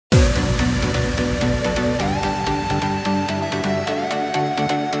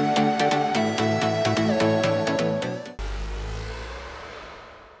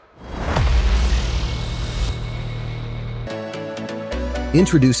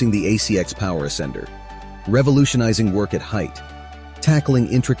Introducing the ACX Power Ascender, revolutionizing work at height. Tackling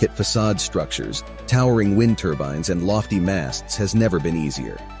intricate facade structures, towering wind turbines, and lofty masts has never been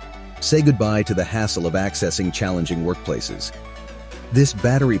easier. Say goodbye to the hassle of accessing challenging workplaces. This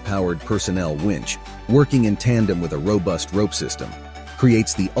battery-powered personnel winch, working in tandem with a robust rope system,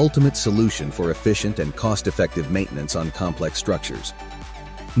 creates the ultimate solution for efficient and cost-effective maintenance on complex structures.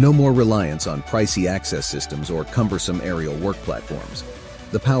 No more reliance on pricey access systems or cumbersome aerial work platforms.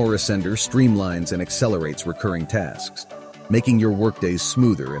 The Power Ascender streamlines and accelerates recurring tasks, making your workdays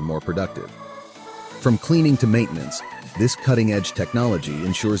smoother and more productive. From cleaning to maintenance, this cutting-edge technology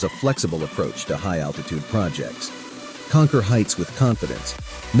ensures a flexible approach to high-altitude projects. Conquer heights with confidence,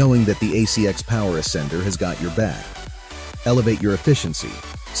 knowing that the ACX Power Ascender has got your back. Elevate your efficiency,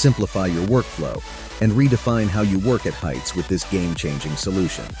 simplify your workflow, and redefine how you work at heights with this game-changing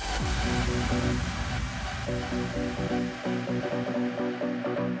solution.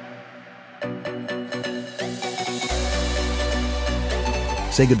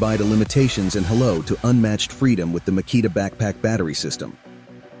 Say goodbye to limitations and hello to unmatched freedom with the Makita backpack battery system.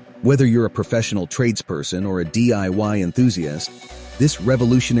 Whether you're a professional tradesperson or a DIY enthusiast, this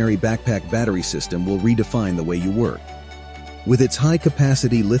revolutionary backpack battery system will redefine the way you work. With its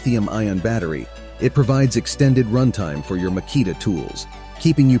high-capacity lithium-ion battery, it provides extended runtime for your Makita tools,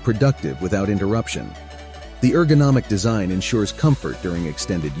 keeping you productive without interruption. The ergonomic design ensures comfort during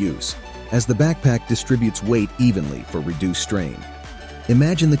extended use, as the backpack distributes weight evenly for reduced strain.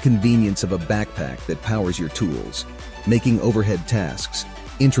 Imagine the convenience of a backpack that powers your tools, making overhead tasks,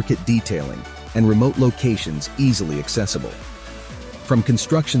 intricate detailing, and remote locations easily accessible. From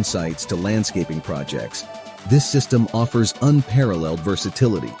construction sites to landscaping projects, this system offers unparalleled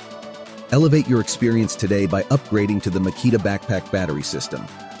versatility. Elevate your experience today by upgrading to the Makita backpack battery system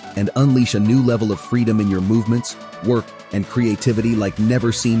and unleash a new level of freedom in your movements, work, and creativity like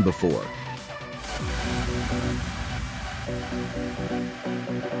never seen before.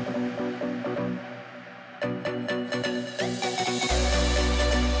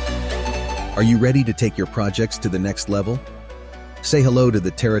 Are you ready to take your projects to the next level? Say hello to the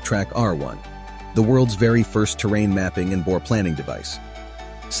TeraTrak R1, the world's very first terrain mapping and bore planning device.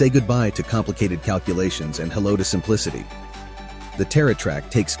 Say goodbye to complicated calculations and hello to simplicity. The TerraTrack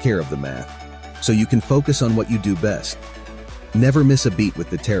takes care of the math, so you can focus on what you do best. Never miss a beat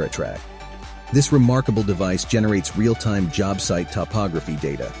with the TerraTrack. This remarkable device generates real-time job site topography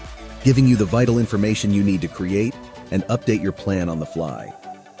data, giving you the vital information you need to create and update your plan on the fly.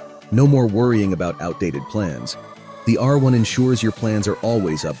 No more worrying about outdated plans. The R1 ensures your plans are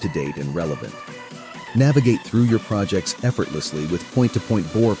always up to date and relevant. Navigate through your projects effortlessly with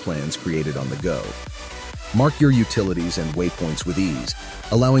point-to-point bore plans created on the go. Mark your utilities and waypoints with ease,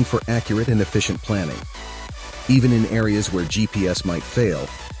 allowing for accurate and efficient planning. Even in areas where GPS might fail,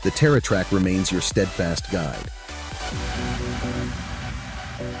 the TerraTrack remains your steadfast guide.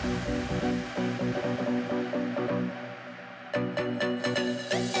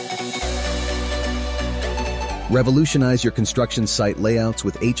 Revolutionize your construction site layouts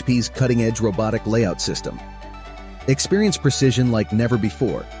with HP's cutting-edge robotic layout system. Experience precision like never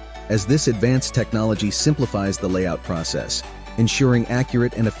before, as this advanced technology simplifies the layout process, ensuring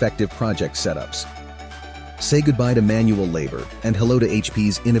accurate and effective project setups. Say goodbye to manual labor and hello to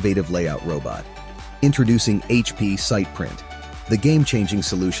HP's innovative layout robot. Introducing HP SitePrint, the game-changing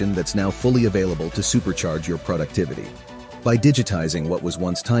solution that's now fully available to supercharge your productivity. By digitizing what was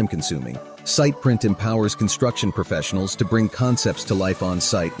once time-consuming, SitePrint empowers construction professionals to bring concepts to life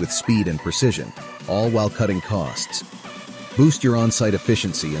on-site with speed and precision, all while cutting costs. Boost your on-site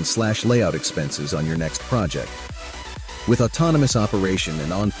efficiency and slash layout expenses on your next project. With autonomous operation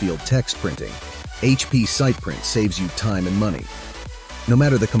and on-field text printing, HP SitePrint saves you time and money. No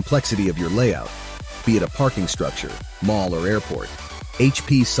matter the complexity of your layout, be it a parking structure, mall, or airport,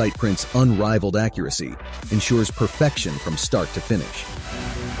 HP SitePrint's unrivaled accuracy ensures perfection from start to finish.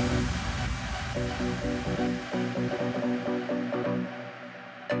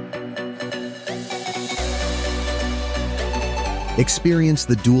 Experience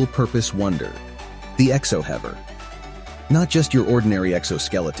the dual-purpose wonder, the ExoHeaver. Not just your ordinary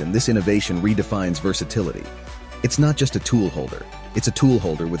exoskeleton, this innovation redefines versatility. It's not just a tool holder, it's a tool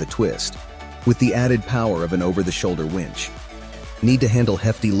holder with a twist, with the added power of an over-the-shoulder winch. Need to handle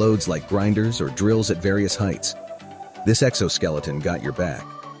hefty loads like grinders or drills at various heights? This exoskeleton got your back.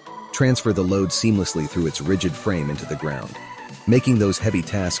 Transfer the load seamlessly through its rigid frame into the ground, making those heavy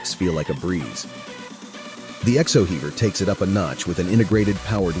tasks feel like a breeze. The ExoHeaver takes it up a notch with an integrated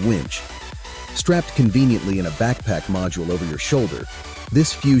powered winch. Strapped conveniently in a backpack module over your shoulder,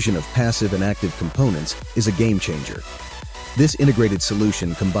 this fusion of passive and active components is a game changer. This integrated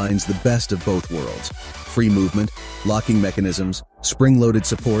solution combines the best of both worlds: free movement, locking mechanisms, spring-loaded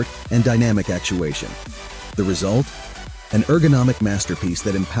support, and dynamic actuation. The result? An ergonomic masterpiece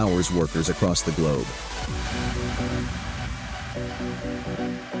that empowers workers across the globe.